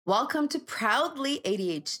Welcome to Proudly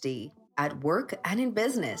ADHD at work and in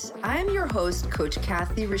business. I am your host, Coach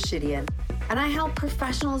Kathy Rashidian, and I help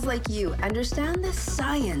professionals like you understand the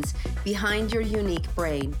science behind your unique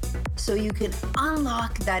brain so you can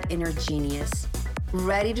unlock that inner genius.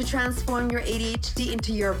 Ready to transform your ADHD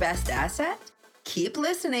into your best asset? Keep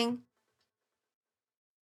listening.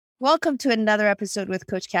 Welcome to another episode with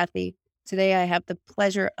Coach Kathy. Today, I have the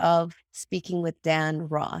pleasure of speaking with Dan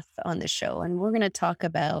Roth on the show, and we're going to talk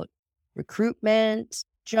about recruitment,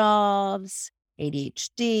 jobs,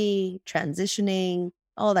 ADHD, transitioning,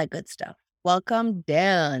 all that good stuff. Welcome,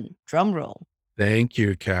 Dan. Drum roll. Thank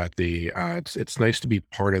you, Kathy. It's nice to be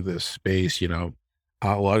part of this space. A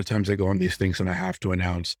lot of times I go on these things and I have to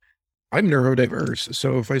announce I'm neurodiverse.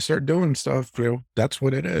 So if I start doing stuff, that's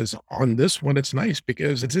what it is. On this one, it's nice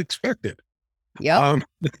because it's expected. Yep. Um,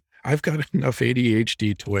 I've got enough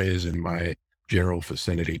ADHD toys in my general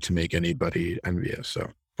vicinity to make anybody envious.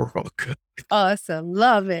 So we're all good. Awesome.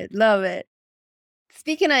 Love it. Love it.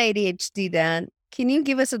 Speaking of ADHD, Dan, can you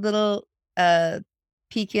give us a little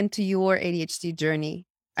peek into your ADHD journey?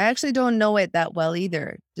 I actually don't know it that well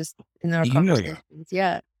either, just in our You know, conversations.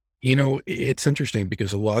 Yeah. It's interesting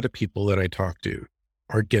because a lot of people that I talk to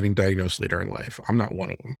are getting diagnosed later in life. I'm not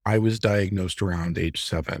one of them. I was diagnosed around age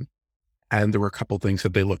 7, and there were a couple things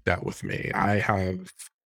that they looked at with me. I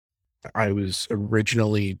was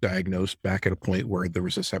originally diagnosed back at a point where there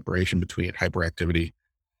was a separation between hyperactivity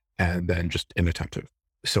and then just inattentive.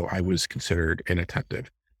 So I was considered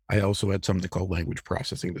inattentive. I also had something called language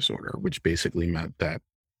processing disorder, which basically meant that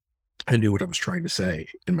I knew what I was trying to say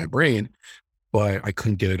in my brain, but I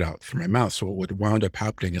couldn't get it out through my mouth. So what wound up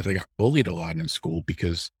happening is I got bullied a lot in school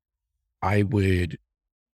because I would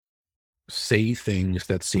say things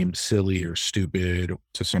that seemed silly or stupid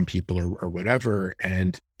to some people or whatever.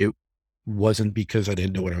 And it wasn't because I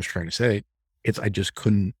didn't know what I was trying to say. I just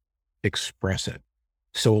couldn't express it.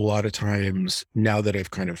 So a lot of times now that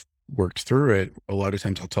I've kind of worked through it, a lot of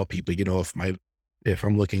times I'll tell people, if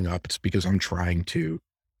I'm looking up, it's because I'm trying to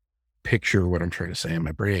picture what I'm trying to say in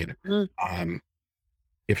my brain. Mm.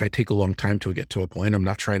 If I take a long time to get to a point, I'm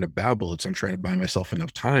not trying to babble. I'm trying to buy myself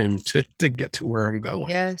enough time to get to where I'm going.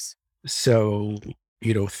 Yes. So,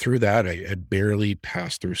 through that, I had barely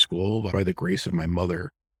passed through school by the grace of my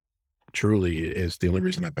mother. Truly is the only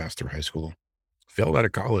reason I passed through high school. Failed out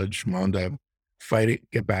of college, wound up fighting,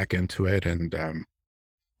 get back into it, and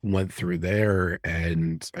went through there.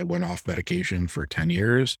 And I went off medication for 10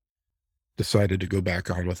 years, decided to go back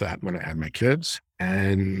on with that when I had my kids.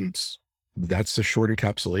 And that's the short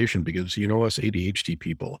encapsulation because, us ADHD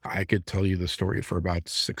people, I could tell you the story for about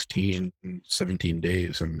 16, 17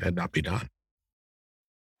 days and not be done.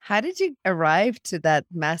 How did you arrive to that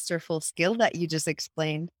masterful skill that you just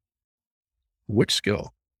explained? Which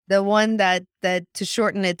skill? The one that to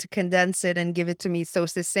shorten it, to condense it and give it to me so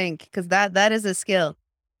succinct, because that is a skill.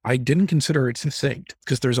 I didn't consider it succinct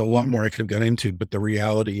because there's a lot more I could have gone into, but the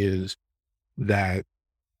reality is that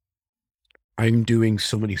I'm doing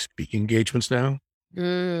so many speaking engagements now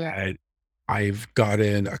Mm. that I've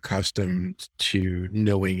gotten accustomed to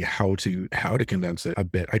knowing how to condense it a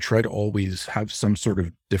bit. I try to always have some sort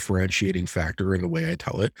of differentiating factor in the way I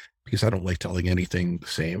tell it because I don't like telling anything the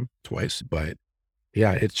same twice. But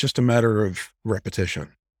yeah, it's just a matter of repetition.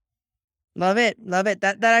 Love it. Love it.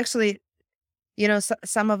 That actually,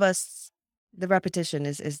 some of us, the repetition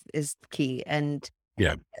is key. And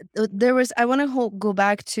Yeah. I want to go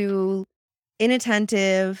back to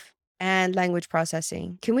inattentive and language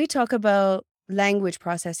processing. Can we talk about language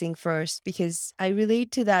processing first? Because I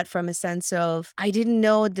relate to that from a sense of, I didn't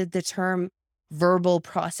know that the term verbal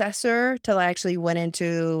processor till I actually went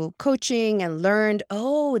into coaching and learned,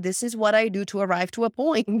 oh, this is what I do to arrive to a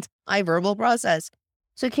point. I verbal process.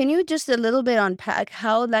 So can you just a little bit unpack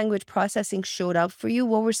how language processing showed up for you?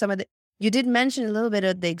 What were some of you did mention a little bit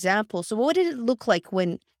of the example. So what did it look like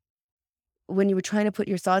when you were trying to put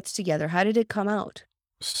your thoughts together? How did it come out?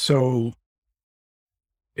 So,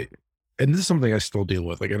 and this is something I still deal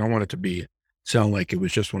with. Like, I don't want it to sound like it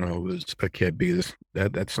was just when I was a kid because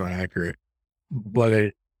that's not accurate.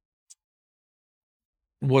 But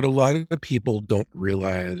what a lot of the people don't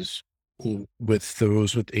realize with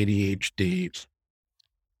those with ADHD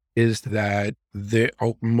is that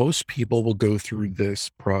most people will go through this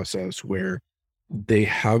process where they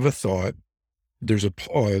have a thought, there's a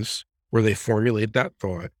pause where they formulate that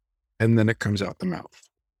thought, and then it comes out the mouth.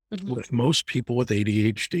 Mhm. With most people with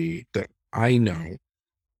ADHD that I know,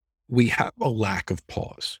 we have a lack of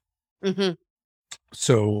pause. Mhm.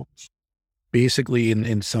 So basically,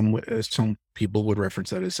 in some people would reference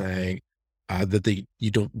that as saying that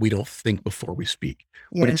we don't think before we speak,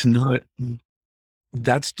 but Yes. it's not.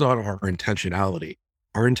 That's not our intentionality.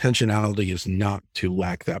 Our intentionality is not to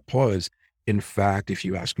lack that pause. In fact, if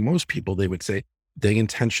you ask most people, they would say they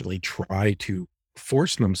intentionally try to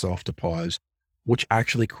force themselves to pause, which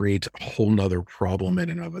actually creates a whole nother problem in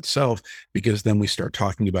and of itself, because then we start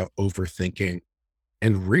talking about overthinking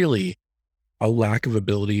and really a lack of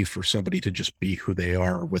ability for somebody to just be who they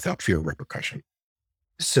are without fear of repercussion.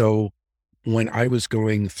 So when I was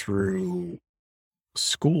going through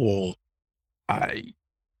school, I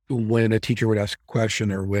when a teacher would ask a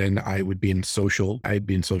question or when I'd be in social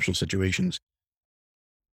situations,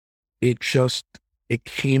 it just it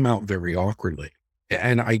came out very awkwardly.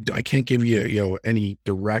 And I can't give you, any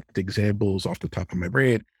direct examples off the top of my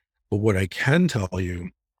brain, but what I can tell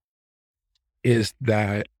you is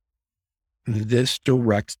that this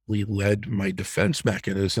directly led my defense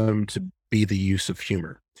mechanism to be the use of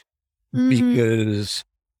humor. Mhm. Because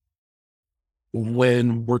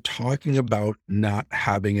when we're talking about not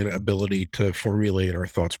having an ability to formulate our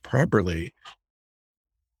thoughts properly,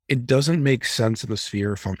 it doesn't make sense in the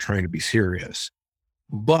sphere if I'm trying to be serious.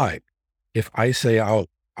 But if I say, "Oh,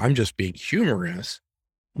 I'm just being humorous,"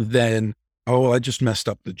 then, "Oh, I just messed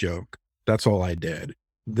up the joke. That's all I did."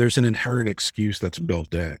 There's an inherent excuse that's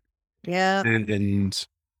built in. Yeah. And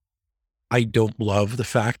I don't love the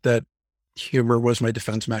fact that humor was my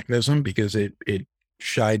defense mechanism because it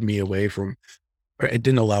shied me away from, or it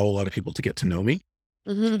didn't allow a lot of people to get to know me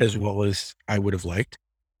Mhm. as well as I would have liked.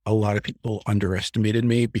 A lot of people underestimated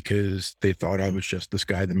me because they thought I was just this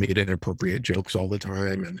guy that made inappropriate jokes all the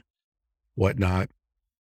time and whatnot.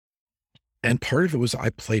 And part of it was I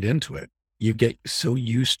played into it. You get so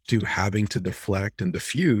used to having to deflect and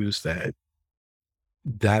diffuse that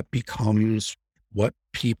that becomes what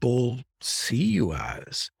people see you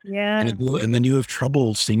as. Yeah. And then you have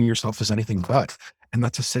trouble seeing yourself as anything but. And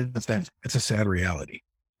that's a sad thing. It's a sad reality.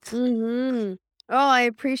 Mhm. Oh, I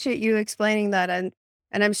appreciate you explaining that, and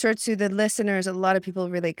I'm sure to the listeners, a lot of people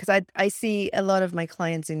relate because I see a lot of my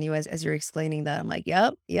clients in you as you're explaining that. I'm like,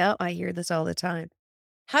 yep, yep, I hear this all the time.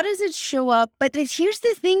 How does it show up? But here's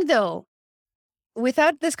the thing, though.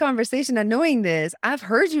 Without this conversation and knowing this, I've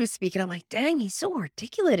heard you speak, and I'm like, dang, he's so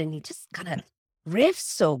articulate, and he just kind of riffs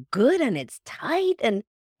so good, and it's tight, and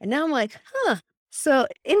now I'm like, huh, so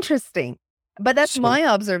interesting. But that's So, my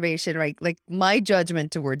observation, right? Like my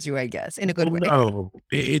judgment towards you, I guess, in a good well, way. no,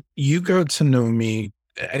 you got to know me.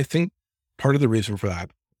 I think part of the reason for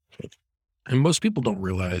that, and most people don't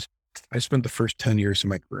realize, I spent the first 10 years of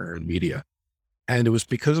my career in media. And it was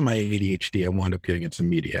because of my ADHD, I wound up getting into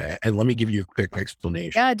media. And let me give you a quick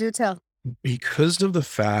explanation. Yeah, do tell. Because of the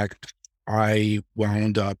fact I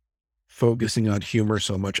wound up focusing on humor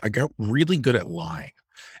so much, I got really good at lying.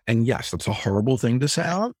 And yes, that's a horrible thing to say.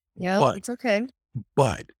 Yep, yep, But it's okay.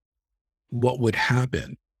 but what would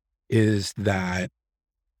happen is that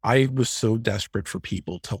I was so desperate for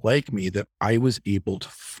people to like me that I was able to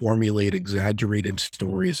formulate exaggerated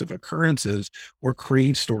stories of occurrences or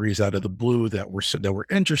create stories out of the blue that were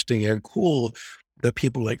interesting and cool that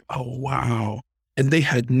people were like, "Oh, wow." And they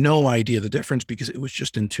had no idea the difference because it was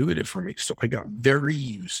just intuitive for me. So I got very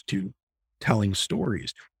used to telling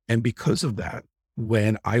stories. And because of that,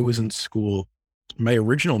 when I was in school, my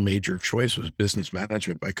original major choice was business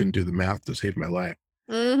management, but I couldn't do the math to save my life.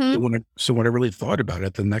 So Mhm. when I really thought about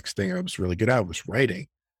it, the next thing I was really good at was writing.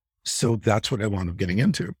 So that's what I wound up getting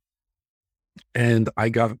into. And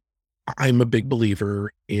I'm a big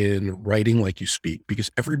believer in writing like you speak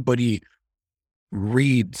because everybody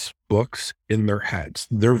reads books in their heads.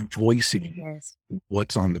 They're voicing Yes.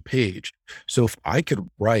 what's on the page. So if I could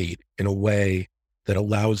write in a way that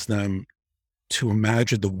allows them to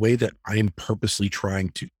imagine the way that I'm purposely trying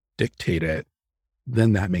to dictate it,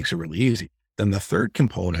 then that makes it really easy. Then the third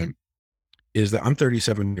component is that I'm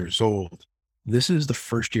 37 years old. This is the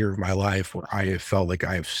first year of my life where I have felt like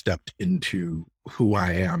I have stepped into who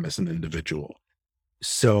I am as an individual.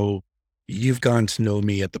 So you've gotten to know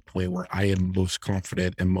me at the point where I am most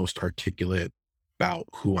confident and most articulate about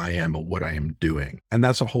who I am and what I am doing. And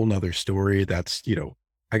that's a whole nother story.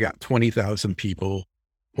 I got 20,000 people,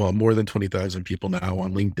 well, more than 20,000 people now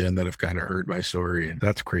on LinkedIn that have kind of heard my story. And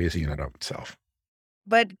that's crazy in and of itself.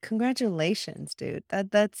 But congratulations, dude.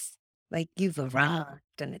 That's like you've arrived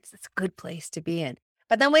and it's a good place to be in.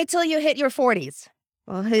 But then wait till you hit your 40s.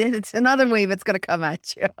 Well, it's another wave that's gonna come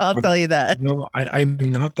at you. I'll tell you that. No, I'm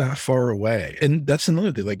not that far away. And that's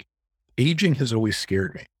another thing. Like aging has always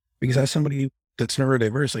scared me because as somebody that's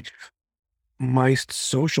neurodiverse, like my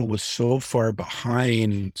social was so far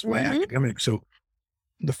behind my Mhm. academic. So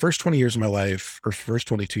the first 20 years of my life, or first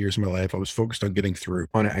 22 years of my life, I was focused on getting through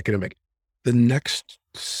on academic. The next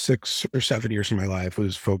 6 or 7 years of my life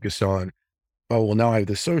was focused on oh, well, now I have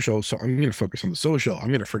the social, so I'm going to focus on the social. I'm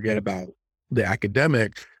going to forget about the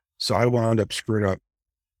academic. So I wound up screwing up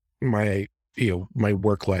my, my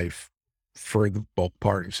work life for the bulk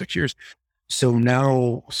part of 6 years. So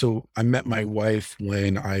I met my wife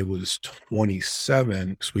when I was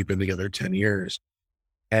 27, because we've been together 10 years.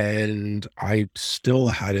 And I still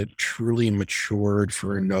hadn't truly matured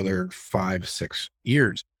for another 5, 6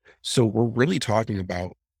 years. So we're really talking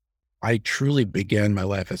about, I truly began my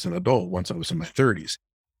life as an adult once I was in my 30s.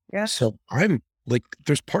 Yeah. So I'm like,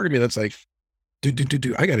 there's part of me that's like,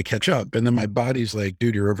 dude, I got to catch up. And then my body's like,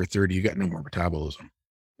 dude, you're over 30. You got no more metabolism.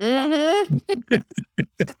 Hmm.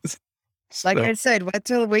 Like So I said,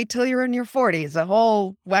 wait till you're in your 40s. A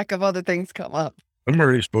whole whack of other things come up. I'm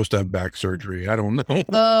already supposed to have back surgery. I don't know.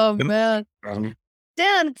 Oh, man. Um,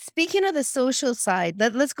 Dan, speaking of the social side,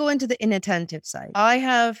 let's go into the inattentive side.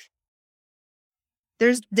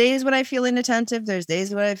 There's days when I feel inattentive. There's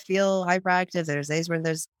days when I feel hyperactive. There's days when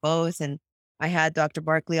there's both. And I had Dr.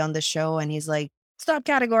 Barkley on the show, and he's like, stop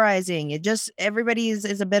categorizing. Everybody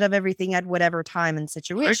is a bit of everything at whatever time and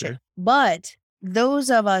situation. Okay. But those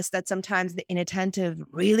of us that sometimes the inattentive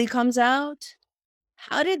really comes out,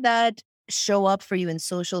 how did that show up for you in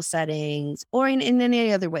social settings or in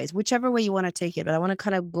any other ways, whichever way you want to take it? But I want to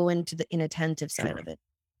kind of go into the inattentive side of it.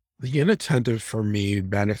 The inattentive for me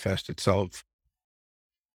manifests itself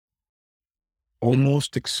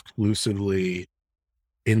almost exclusively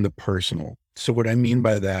in the personal. So what I mean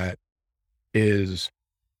by that is,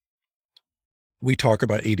 we talk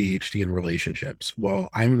about ADHD in relationships. Well,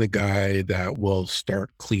 I'm the guy that will start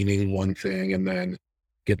cleaning one thing and then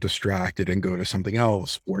get distracted and go to something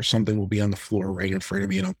else, or something will be on the floor right in front of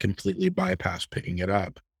me and I'll completely bypass picking it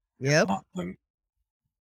up. Yep.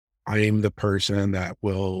 I am the person that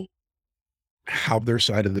will have their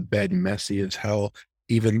side of the bed messy as hell,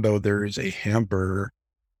 even though there is a hamper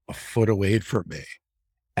a foot away from me.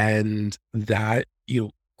 And that,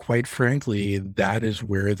 quite frankly, that is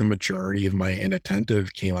where the majority of my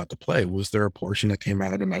inattentive came out to play. Was there a portion that came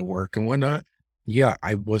out of my work and whatnot? Yeah,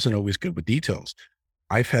 I wasn't always good with details.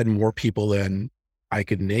 I've had more people than I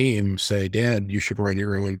could name say, Dan, you should run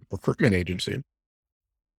your own recruitment agency.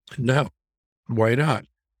 No, why not?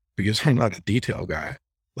 Because I'm not a detail guy.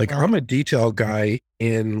 Like, I'm a detail guy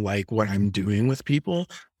in like what I'm doing with people,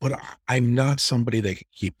 but I'm not somebody that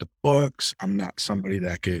could keep the books. I'm not somebody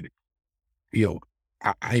that could,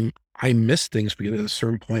 I miss things because at a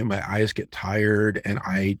certain point my eyes get tired and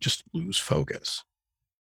I just lose focus.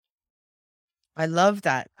 I love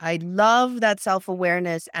that. I love that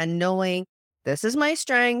self-awareness and knowing this is my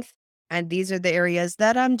strength and these are the areas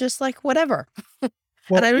that I'm just like, whatever.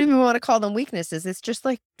 And I don't even want to call them weaknesses. It's just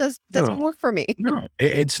like, doesn't work for me. No,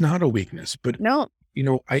 it's not a weakness, but No.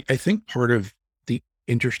 I think part of the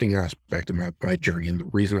interesting aspect of my journey, and the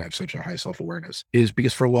reason I have such a high self-awareness, is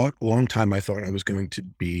because for a long time, I thought I was going to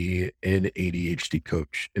be an ADHD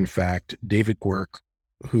coach. In fact, David Quirk,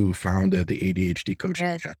 who founded the ADHD coaching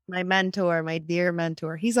Yes, my mentor, my dear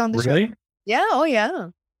mentor. He's on the show. Really? Yeah. Oh, yeah.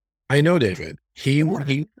 I know David.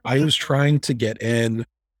 I was trying to get in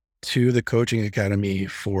to the coaching academy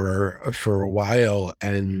for a while.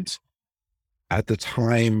 And at the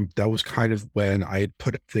time, that was kind of when I had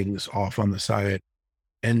put things off on the side.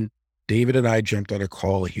 And David and I jumped on a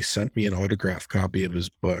call. He sent me an autographed copy of his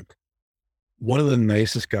book. One of the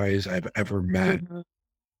nicest guys I've ever met. Mhm.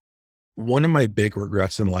 One of my big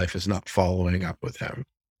regrets in life is not following up with him,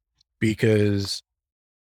 because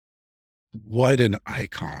what an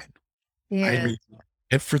icon. I Yeah. mean,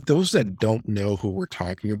 and for those that don't know who we're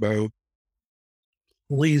talking about,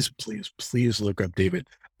 please look up David.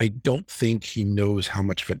 I don't think he knows how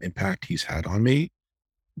much of an impact he's had on me,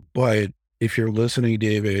 but if you're listening,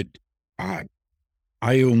 David, I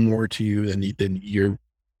owe more to you than than you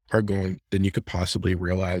could possibly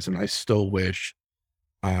realize. And I still wish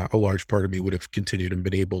a large part of me would have continued and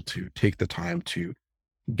been able to take the time to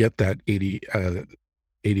get that ADHD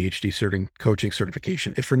coaching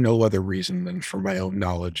certification, if for no other reason than for my own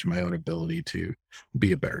knowledge, my own ability to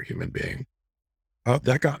be a better human being.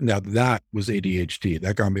 That was ADHD.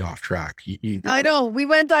 That got me off track. I know. We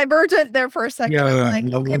went divergent there for a second. I'm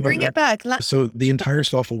like, okay, bring it back. So the entire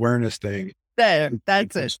self-awareness thing,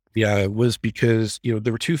 That's it. yeah, it was because,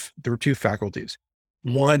 there were two faculties.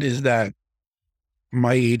 One is that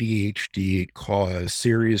my ADHD caused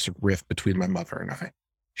serious rift between my mother and I.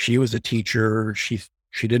 She was a teacher. She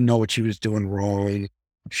didn't know what she was doing wrong.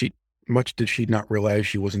 Much did she not realize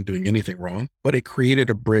she wasn't doing anything wrong, but it created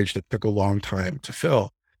a bridge that took a long time to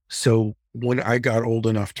fill. So when I got old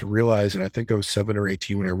enough to realize, and I think I was 7 or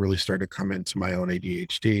 18 when I really started to come into my own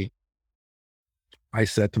ADHD, I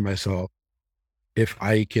said to myself, if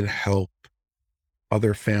I can help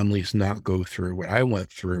other families not go through what I went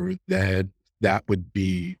through, then that would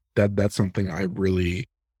be that's something I really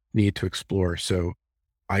need to explore. So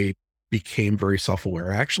I became very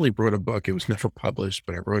self-aware. I actually wrote a book. It was never published,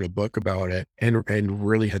 but I wrote a book about it and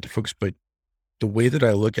really had to focus. But the way that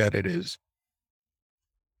I look at it is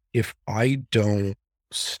if I don't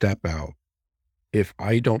step out, if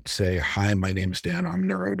I don't say, hi, my name's Dan, I'm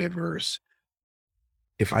neurodiverse.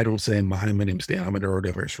 If I don't say, hi, my name's Dan, I'm a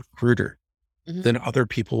neurodiverse recruiter, Mhm. then other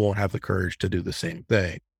people won't have the courage to do the same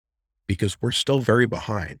thing because we're still very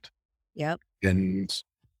behind Yep. and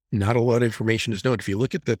not a lot of information is known. If you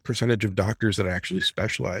look at the percentage of doctors that actually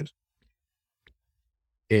specialize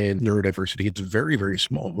in neurodiversity, it's very, very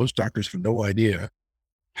small. Most doctors have no idea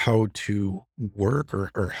how to work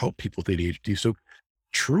or help people with ADHD. So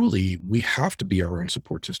truly, we have to be our own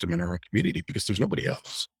support system in our own community because there's nobody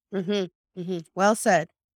else. Mhm. Mhm. Well said.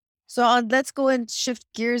 So, let's go and shift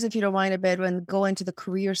gears, if you don't mind, a bit and go into the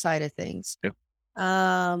career side of things. Yep.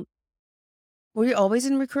 Um, were you always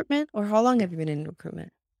in recruitment, or how long have you been in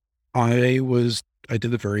recruitment? I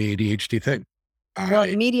did the very ADHD thing. Well,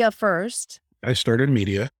 I media first. I started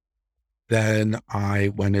media. Then I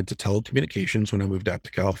went into telecommunications when I moved out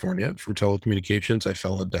to California. From telecommunications, I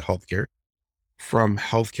fell into healthcare. From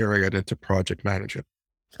healthcare, I got into project management.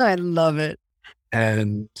 I love it.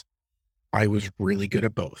 And I was really good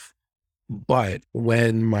at both. But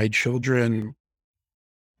when my children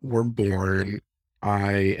were born,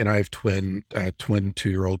 I have twin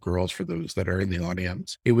 2-year-old girls for those that are in the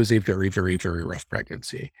audience. It was a very, very, very rough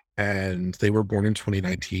pregnancy. And they were born in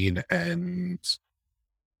 2019. And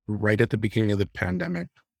right at the beginning of the pandemic,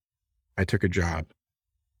 I took a job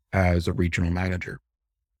as a regional manager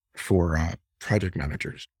for project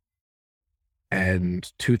managers. And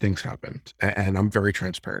two things happened. And I'm very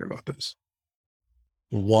transparent about this.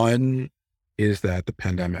 One is that the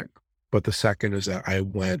pandemic, but the second is that I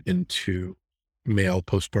went into male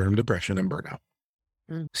postpartum depression and burnout.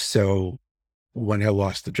 Mm. So when I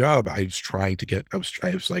lost the job, I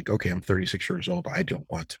was like, okay, I'm 36 years old. I don't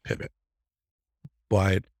want to pivot.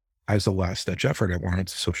 But as a last ditch effort, I went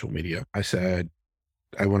onto social media. I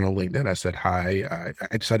went on LinkedIn. I said, hi.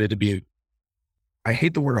 I decided to be, I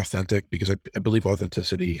hate the word authentic because I believe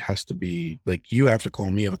authenticity has to be like, you have to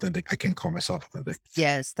call me authentic. I can't call myself authentic.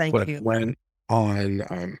 Yes, thank But I you. went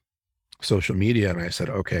on social media and I said,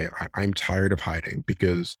 okay, I'm tired of hiding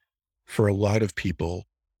because for a lot of people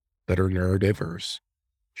that are neurodiverse,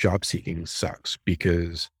 job seeking sucks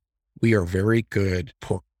because we are very good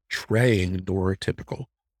portraying neurotypical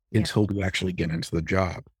Yeah. until we actually get into the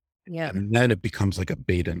job. Yeah. And then it becomes like a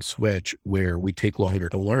bait and switch where we take longer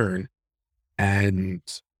to learn. And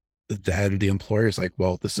then the employer is like,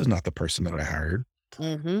 well, this is not the person that I hired.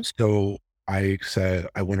 Mhm. So I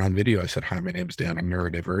went on video. I said, hi, my name's Dan. I'm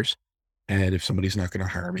neurodiverse. And if somebody's not going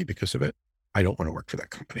to hire me because of it, I don't want to work for that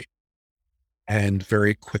company. And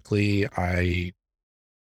very quickly, I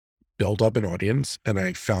built up an audience and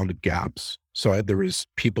I found gaps. So there was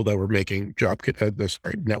people that were making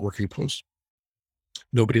networking posts.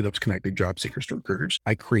 Nobody that was connecting job seekers to recruiters.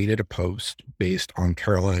 I created a post based on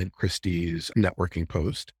Caroline Christie's networking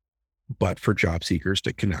post, but for job seekers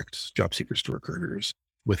to connect job seekers to recruiters.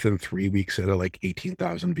 Within 3 weeks, it had like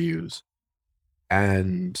 18,000 views.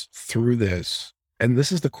 And through this, and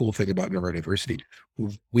this is the cool thing about neurodiversity,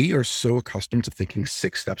 we are so accustomed to thinking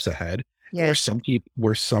 6 steps ahead. Yes.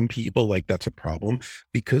 Where some people like that's a problem.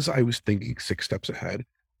 Because I was thinking 6 steps ahead,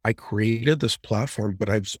 I created this platform, but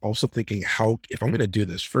I was also thinking how, if I'm going to do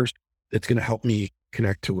this first, it's going to help me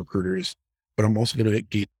connect to recruiters, but I'm also going to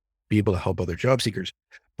be able to help other job seekers.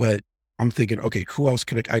 But I'm thinking, okay, who else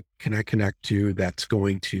can I connect to that's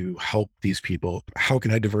going to help these people? How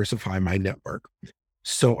can I diversify my network?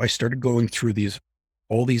 So I started going through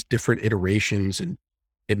all these different iterations and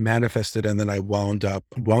it manifested. And then I wound up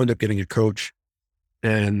getting a coach.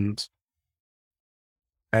 And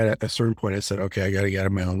at a certain point I said, okay, I got to get out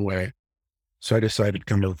of my own way. So I decided to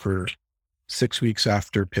come over for 6 weeks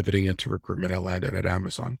after pivoting into recruitment. I landed at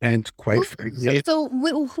Amazon and quite frankly, So,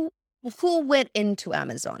 who went into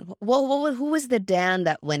Amazon? Who was the Dan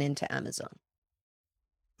that went into Amazon?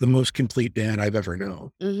 the most complete Dan I've ever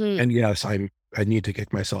known. Mhm. And yes, I need to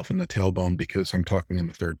kick myself in the tailbone because I'm talking in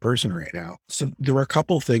the third person right now. So there were a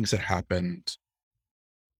couple of things that happened.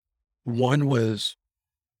 One was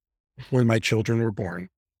when my children were born,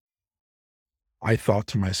 I thought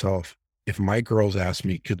to myself, if my girls asked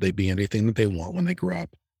me, could they be anything that they want when they grow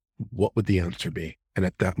up? What would the answer be? And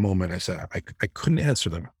at that moment, I said, I couldn't answer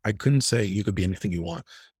them. I couldn't say you could be anything you want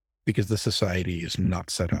because the society is not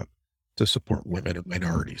set up to support women and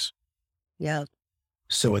minorities. Yeah.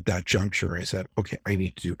 So at that juncture, I said, okay, I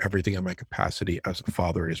need to do everything in my capacity as a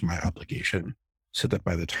father is my obligation so that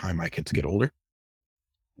by the time my kids get older,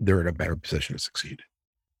 they're in a better position to succeed.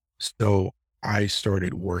 So I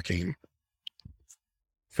started working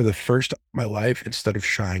for the first of my life. Instead of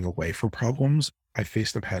shying away from problems, I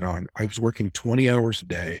faced them head on. I was working 20 hours a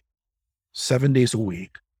day, 7 days a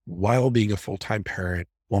week, while being a full-time parent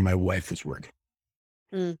while my wife was working.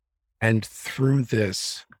 Mm. And through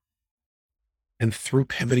this, and through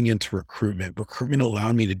pivoting into recruitment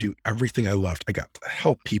allowed me to do everything I loved. I got to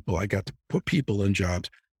help people. I got to put people in jobs.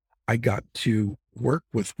 I got to work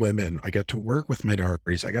with women. I got to work with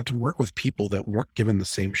minorities. I got to work with people that weren't given the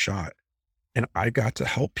same shot. And I got to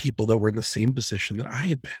help people that were in the same position that I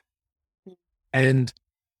had been. And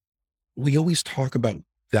we always talk about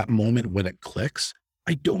that moment when it clicks.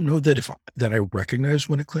 I don't know that I recognize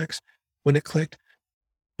when it clicked,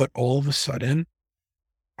 but all of a sudden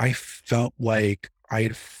I felt like I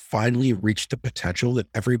had finally reached the potential that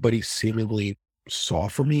everybody seemingly saw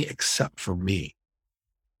for me, except for me.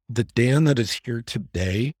 The Dan that is here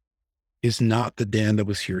today is not the Dan that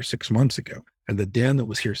was here 6 months ago. And the Dan that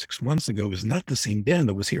was here 6 months ago is not the same Dan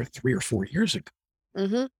that was here 3 or 4 years ago.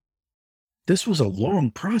 Mm-hmm. This was a long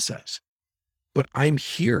process, but I'm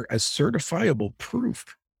here as certifiable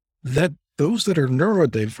proof that those that are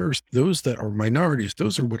neurodiverse, those that are minorities,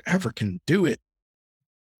 those are whatever can do it.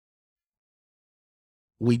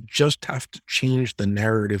 We just have to change the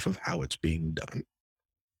narrative of how it's being done.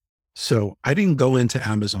 So I didn't go into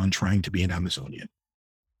Amazon trying to be an Amazonian.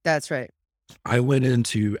 That's right. I went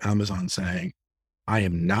into Amazon saying, I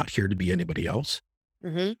am not here to be anybody else.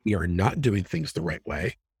 Mm-hmm. We are not doing things the right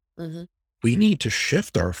way. Mm-hmm. We need to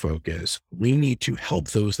shift our focus. We need to help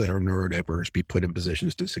those that are neurodiverse be put in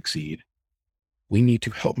positions to succeed. We need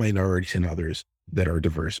to help minorities and others that are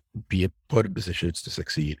diverse be put in positions to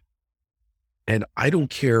succeed. And I don't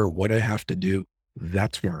care what I have to do.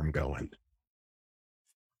 That's where I'm going.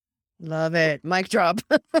 Love it. Mic drop.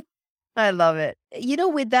 I love it.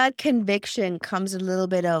 With that conviction comes a little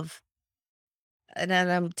bit of, and then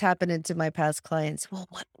I'm tapping into my past clients. Well,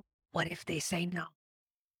 what if they say no?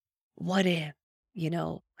 What if,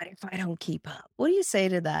 what if I don't keep up? What do you say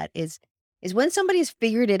to that? Is when somebody's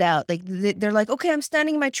figured it out, like they're like, okay, I'm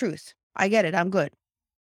standing my truth. I get it. I'm good.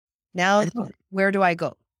 Now, where do I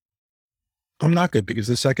go? I'm not good, because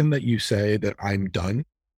the second that you say that I'm done,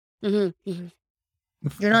 Mm-hmm.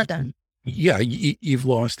 Mm-hmm. You're not done. Yeah, you've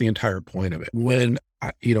lost the entire point of it. When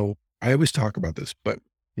I always talk about this, but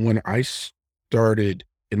when I started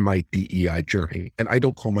in my DEI journey, and I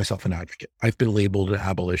don't call myself an advocate, I've been labeled an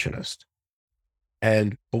abolitionist.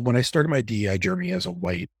 But when I started my DEI journey as a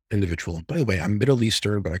white individual, and by the way, I'm Middle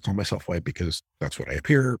Eastern, but I call myself white because that's what I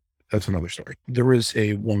appear. That's another story. There was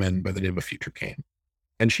a woman by the name of Future Kane,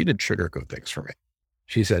 and she did sugarcoat things for me.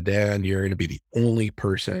 She said, Dan, you're going to be the only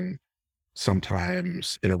person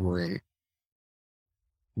sometimes in a room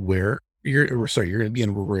where you're going to be in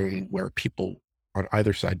a room where people on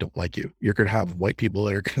either side don't like you. You're going to have white people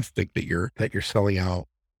that are going to think that you're selling out.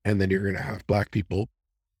 And then you're going to have Black people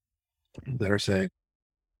that are saying,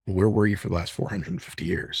 where were you for the last 450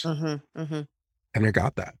 years? Mm-hmm. Mm-hmm. And I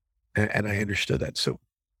got that. And I understood that. So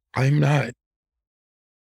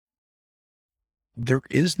there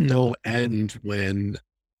is no end when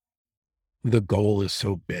the goal is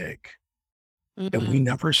so big. Mm-hmm. And we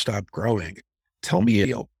never stop growing. Tell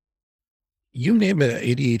me, you name an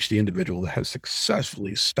ADHD individual that has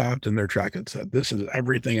successfully stopped in their track and said, this is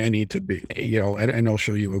everything I need to be, and I'll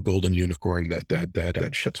show you a golden unicorn that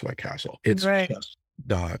shits my castle. It's right. Just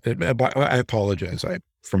not. I apologize. I'm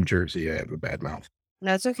from Jersey. I have a bad mouth.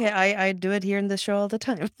 That's okay. I do it here in the show all the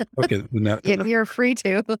time. Okay. You're free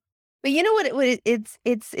to. But you know what?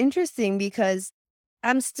 It's interesting because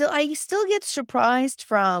I still get surprised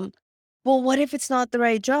from, well, what if it's not the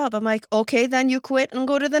right job? I'm like, okay, then you quit and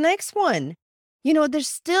go to the next one. There's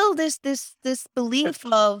still this belief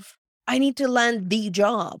of, I need to land the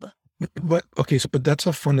job. But that's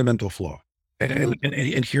a fundamental flaw.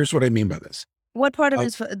 And here's what I mean by this. What part of it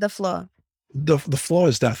is the flaw? The flaw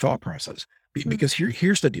is that thought process. Because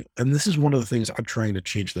here's the deal. And this is one of the things I'm trying to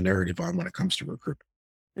change the narrative on when it comes to recruitment.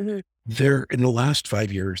 Mm-hmm. In the last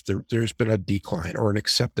 5 years, there's been a decline or an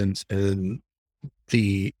acceptance in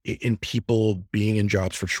people being in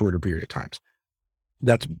jobs for shorter period of times.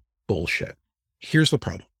 That's bullshit. Here's the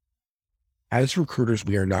problem. As recruiters,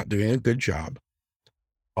 we are not doing a good job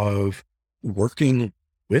of working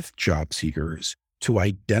with job seekers to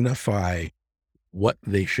identify what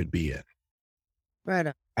they should be in. Right.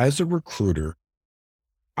 As a recruiter,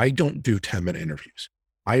 I don't do 10-minute interviews.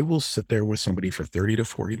 I will sit there with somebody for 30 to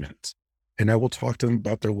 40 minutes and I will talk to them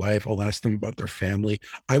about their life. I'll ask them about their family.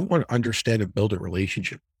 I want to understand and build a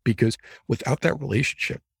relationship, because without that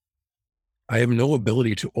relationship, I have no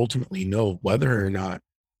ability to ultimately know whether or not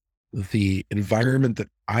the environment that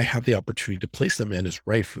I have the opportunity to place them in is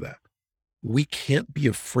right for them. We can't be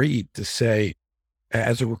afraid to say,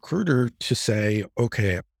 as a recruiter, to say,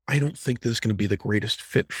 okay, I don't think this is going to be the greatest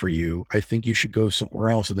fit for you. I think you should go somewhere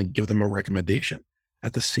else, and then give them a recommendation.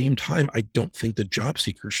 At the same time, I don't think the job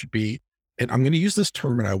seeker should be, and I'm going to use this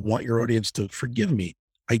term and I want your audience to forgive me.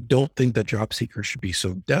 I don't think that job seekers should be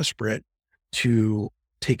so desperate to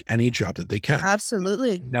take any job that they can.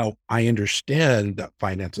 Absolutely. Now, I understand that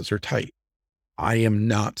finances are tight. I am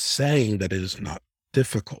not saying that it is not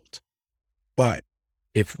difficult, but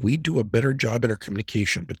if we do a better job in our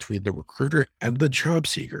communication between the recruiter and the job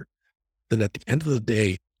seeker, then at the end of the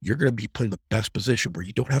day, you're going to be put in the best position where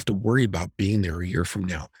you don't have to worry about being there a year from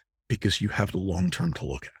now, because you have the long term to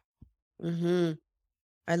look at. Hmm.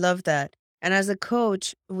 I love that. And as a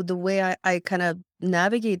coach, the way I kind of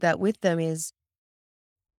navigate that with them is,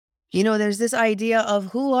 there's this idea of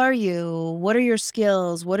who are you? What are your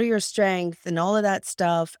skills? What are your strengths? And all of that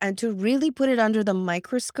stuff. And to really put it under the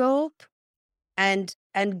microscope and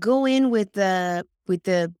go in with the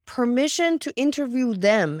permission to interview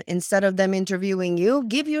them instead of them interviewing you.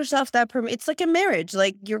 Give yourself that permission. It's like a marriage.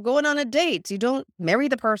 Like, you're going on a date. You don't marry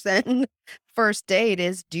the person. First date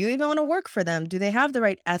is, do you even want to work for them? Do they have the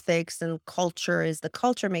right ethics and culture? Is the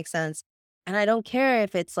culture make sense? And I don't care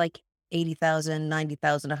if it's like 80,000,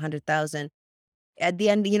 90,000, 100,000. At the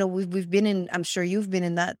end, we've been in, I'm sure you've been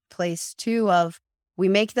in that place too, of we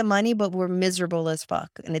make the money, but we're miserable as fuck.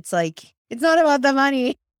 And it's like, it's not about the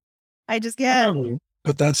money. I just can't.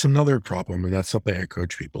 But that's another problem. And that's something I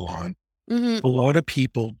coach people on. Mm-hmm. A lot of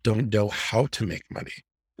people don't know how to make money.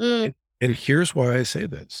 Mm. And here's why I say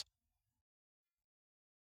this.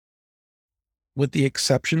 With the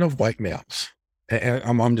exception of white males, and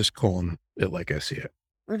I'm just calling it like I see it,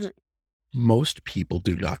 Mm-hmm. most people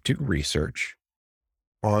do not do research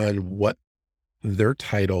on what their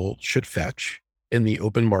title should fetch in the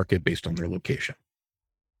open market based on their location.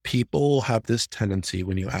 People have this tendency,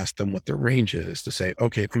 when you ask them what their range is, to say,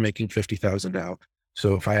 okay, if I'm making 50,000 now,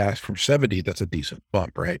 so if I ask for 70, that's a decent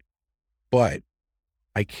bump, right? But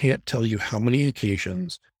I can't tell you how many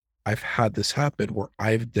occasions I've had this happen where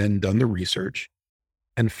I've then done the research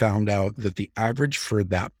and found out that the average for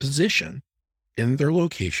that position in their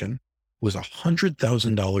location was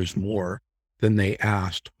 $100,000 more than they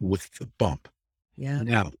asked with the bump. Yeah.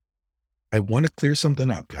 Now, I want to clear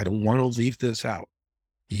something up. I don't want to leave this out.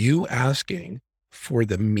 You asking for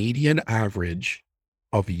the median average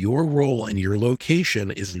of your role and your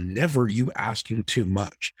location is never you asking too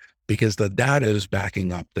much, because the data is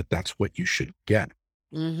backing up that that's what you should get.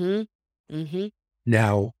 Mm-hmm. Mm-hmm.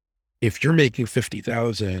 Now, if you're making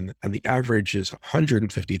 50,000 and the average is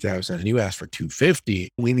 150,000 and you ask for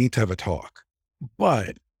 250, we need to have a talk.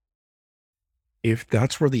 But if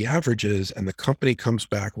that's where the average is and the company comes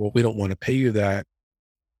back, well, we don't want to pay you that.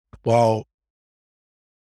 Well,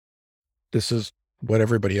 this is what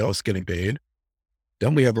everybody else is getting paid.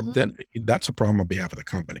 Then we have, then that's a problem on behalf of the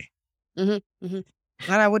company. Mm-hmm.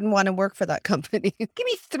 Mm-hmm. And I wouldn't want to work for that company. Give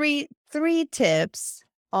me three tips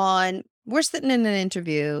on, we're sitting in an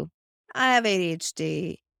interview. I have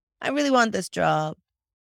ADHD. I really want this job.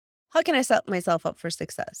 How can I set myself up for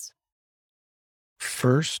success?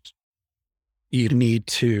 First, you need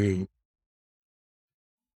to,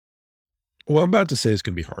 what I'm about to say is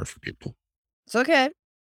going to be hard for people. It's okay.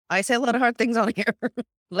 I say a lot of hard things on here.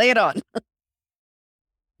 Lay it on.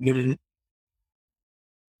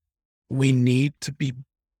 We need to be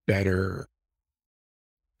better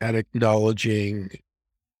at acknowledging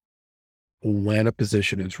when a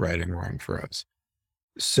position is right and wrong for us.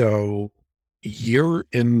 So you're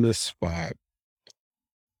in this spot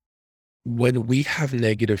when we have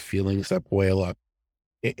negative feelings that boil up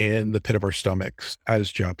in the pit of our stomachs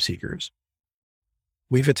as job seekers.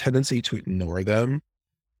 We have a tendency to ignore them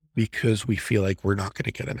because we feel like we're not going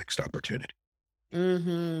to get a next opportunity.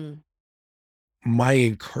 Mm-hmm. My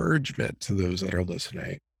encouragement to those that are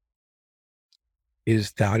listening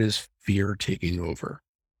is that is fear taking over.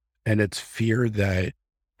 And it's fear that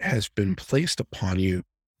has been placed upon you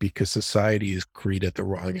because society has created the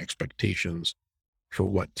wrong expectations for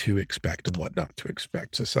what to expect and what not to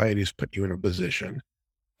expect. Society has put you in a position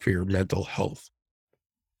for your mental health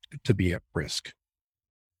to be at risk.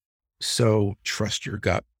 So trust your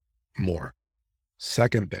gut more.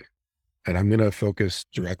 Second thing, and I'm going to focus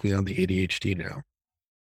directly on the ADHD now.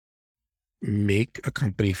 Make a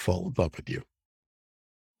company fall in love with you.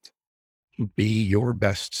 Be your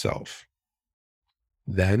best self.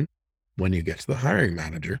 Then When you get to the hiring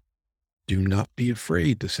manager, do not be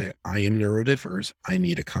afraid to say, I am neurodiverse. I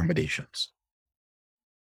need accommodations.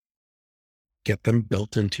 Get them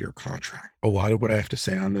built into your contract. A lot of what I have to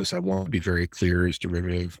say on this, I want to be very clear, is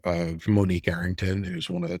derivative of Monique Arrington, who's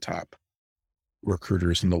one of the top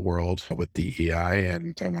recruiters in the world with DEI.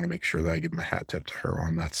 And I want to make sure that I give my hat tip to her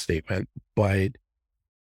on that statement. But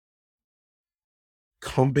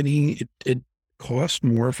it costs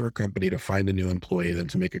more for a company to find a new employee than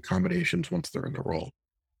to make accommodations once they're in the role.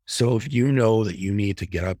 So if you know that you need to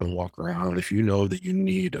get up and walk around, if you know that you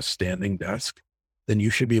need a standing desk, then you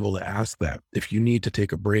should be able to ask that. If you need to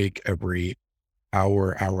take a break every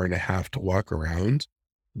hour, hour and a half to walk around,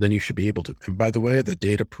 then you should be able to. And by the way, the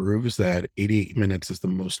data proves that 88 minutes is the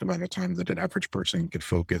most amount of time that an average person could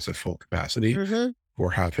focus at full capacity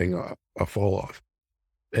for having a fall off.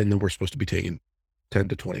 And then we're supposed to be taking 10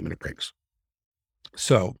 to 20-minute breaks.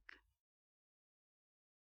 So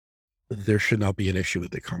there should not be an issue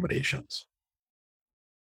with the accommodations.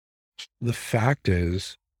 The fact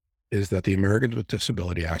is that the Americans with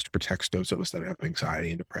Disability Act protects those of us that have anxiety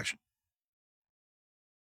and depression.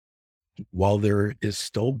 While there is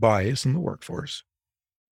still bias in the workforce,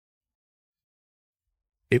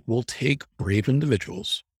 it will take brave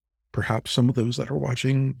individuals, perhaps some of those that are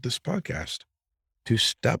watching this podcast, to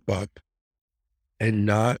step up and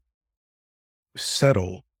not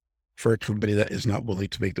settle for a company that is not willing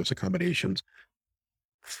to make those accommodations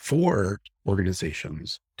for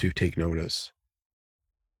organizations to take notice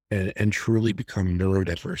and truly become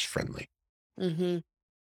neurodiverse friendly.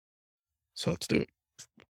 So let's do it.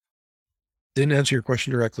 Didn't answer your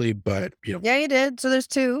question directly, but Yeah, you did. So there's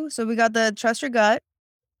two. So we got the trust your gut,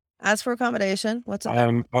 ask for accommodation. What's up?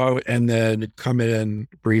 And then come in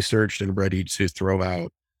researched and ready to throw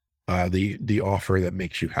out the offer that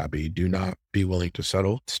makes you happy. Do not be willing to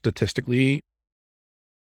settle. Statistically,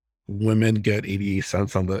 women get 82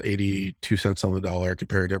 cents on the dollar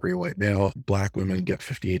compared to every white male. Black women get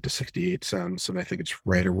 58 to 68 cents. And I think it's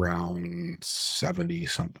right around 70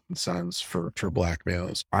 something cents for Black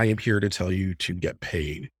males. I am here to tell you to get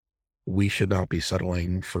paid. We should not be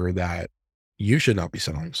settling for that. You should not be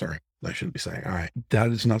settling. Sorry, I shouldn't be saying, all right.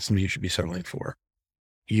 That is not something you should be settling for.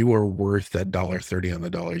 You are worth that $1.30 on the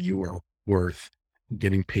dollar. You are worth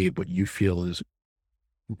getting paid what you feel is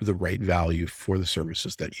the right value for the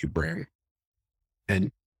services that you bring.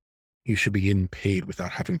 And you should be getting paid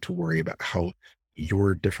without having to worry about how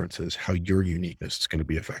your differences, how your uniqueness is going to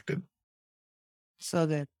be affected. So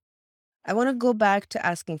good. I want to go back to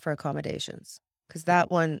asking for accommodations because that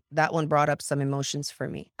one brought up some emotions for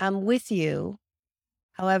me. I'm with you.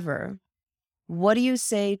 However, what do you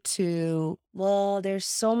say to, well, there's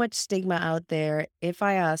so much stigma out there. If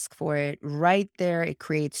I ask for it, right there, it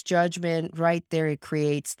creates judgment. Right there, it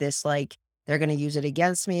creates this, like, they're going to use it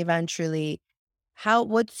against me eventually.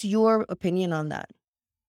 What's your opinion on that?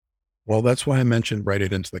 Well, that's why I mentioned write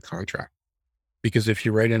it into the contract. Because if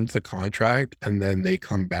you write into the contract and then they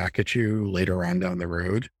come back at you later on down the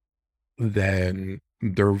road, then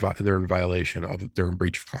they're in violation of, they're in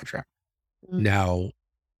breach of contract. Now,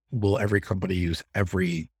 will every company use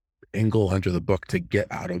every angle under the book to get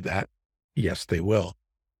out of that? Yes, they will.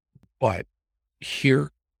 But here's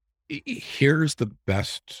the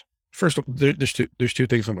best. First of all, there's two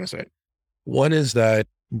things I'm going to say. One is that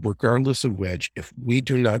regardless of which, if we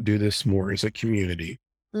do not do this more as a community,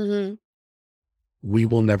 we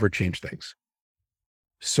will never change things.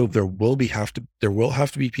 So there will have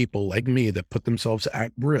to be people like me that put themselves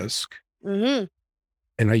at risk. And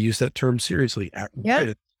I use that term seriously, at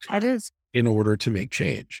risk. It is. In order to make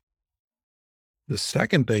change. The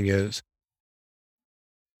second thing is,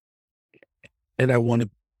 and I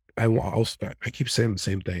keep saying the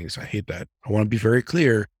same things. I hate that. I want to be very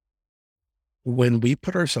clear. When we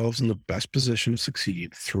put ourselves in the best position to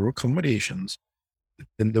succeed through accommodations,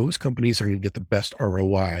 then those companies are going to get the best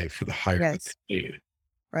ROI for the hire that they need.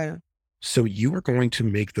 Right. So you are going to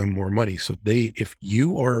make them more money. So if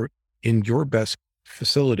you are in your best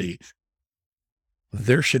facility,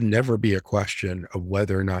 there should never be a question of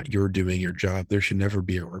whether or not you're doing your job. There should never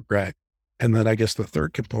be a regret. And then I guess the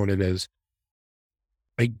third component is,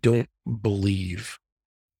 I don't believe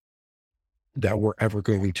that we're ever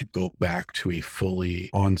going to go back to a fully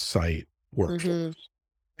on-site workforce.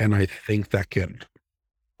 And I think that can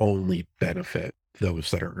only benefit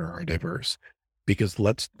those that are neurodiverse. Because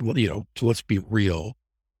let's be real.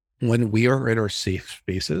 When we are in our safe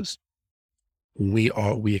spaces, we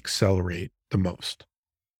accelerate the most.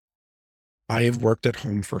 I have worked at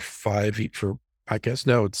home for I guess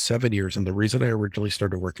now it's 7 years. And the reason I originally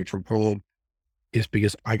started working from home is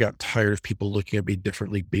because I got tired of people looking at me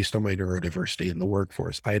differently based on my neurodiversity in the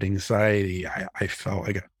workforce. I had anxiety. I felt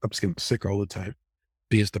I was getting sick all the time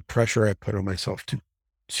because the pressure I put on myself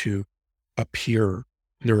to appear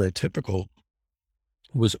neurotypical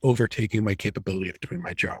was overtaking my capability of doing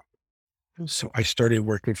my job. Mm. So I started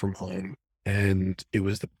working from home, and it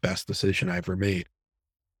was the best decision I ever made.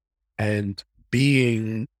 And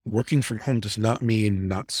working from home does not mean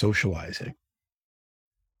not socializing.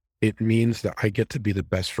 It means that I get to be the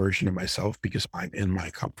best version of myself because I'm in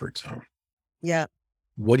my comfort zone. Yeah.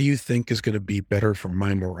 What do you think is going to be better for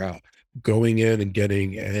my morale? Going in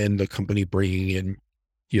and the company bringing in,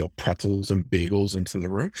 pretzels and bagels into the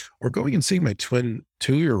room, or going and seeing my twin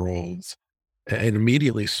 2-year-olds and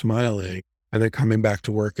immediately smiling and then coming back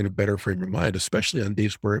to work in a better frame of mind, especially on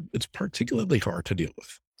days where it's particularly hard to deal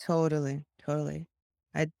with. Totally, totally.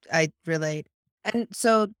 I relate. And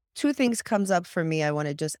so two things comes up for me. I want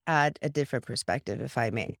to just add a different perspective, if I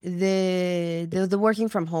may. The working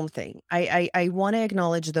from home thing. I want to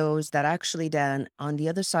acknowledge those that actually then on the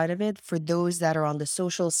other side of it, for those that are on the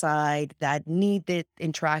social side that need the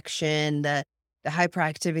interaction, the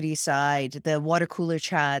hyperactivity side, the water cooler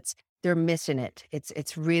chats, they're missing it.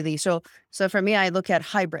 It's really so for me, I look at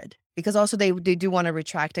hybrid because also they do want to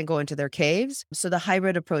retract and go into their caves. So the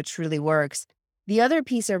hybrid approach really works. The other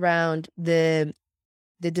piece around the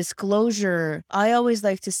disclosure, I always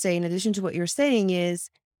like to say, in addition to what you're saying, is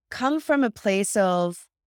come from a place of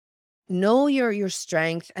know your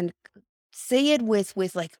strength and say it with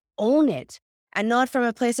like own it, and not from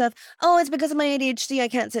a place of, oh, it's because of my ADHD I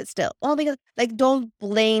can't sit still. Well, because like don't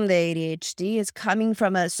blame the ADHD. It's coming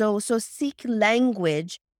from so seek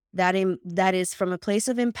language that is from a place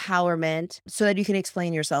of empowerment so that you can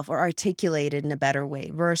explain yourself or articulate it in a better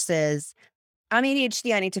way versus I'm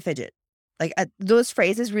ADHD, I need to fidget. Like those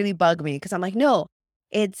phrases really bug me because I'm like, no,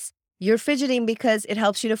 it's you're fidgeting because it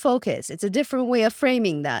helps you to focus. It's a different way of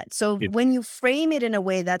framing that. So It, when you frame it in a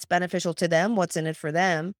way that's beneficial to them, what's in it for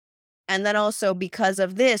them, and then also because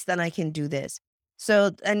of this, then I can do this.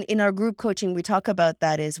 So, and in our group coaching, we talk about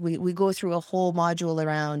that is we go through a whole module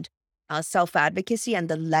around self-advocacy and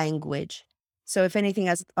the language. So if anything,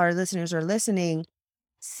 as our listeners are listening,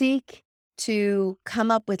 seek to come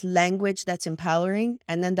up with language that's empowering,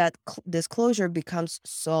 and then that disclosure becomes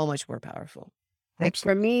so much more powerful. Like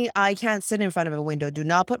for absolutely. me, I can't sit in front of a window. Do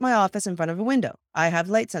not put my office in front of a window. I have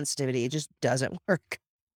light sensitivity. It just doesn't work.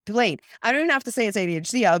 Plain. I don't even have to say it's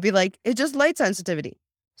ADHD. I'll be like, it's just light sensitivity.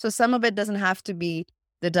 So some of it doesn't have to be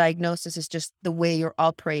the diagnosis. It's just the way you're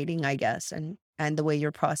operating, I guess, and the way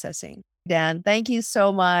you're processing. Dan, thank you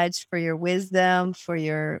so much for your wisdom, for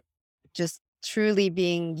your just truly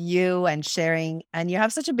being you and sharing. And you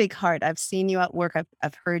have such a big heart. I've seen you at work.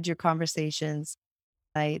 I've heard your conversations.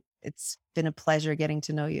 It's been a pleasure getting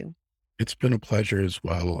to know you. It's been a pleasure as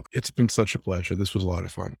well. It's been such a pleasure. This was a lot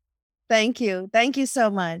of fun. Thank you. Thank you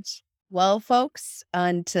so much. Well, folks,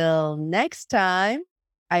 until next time,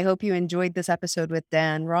 I hope you enjoyed this episode with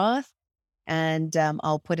Dan Roth. And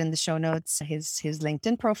I'll put in the show notes his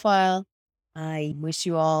LinkedIn profile. I wish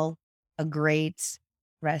you all a great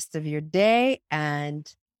rest of your day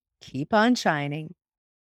and keep on shining.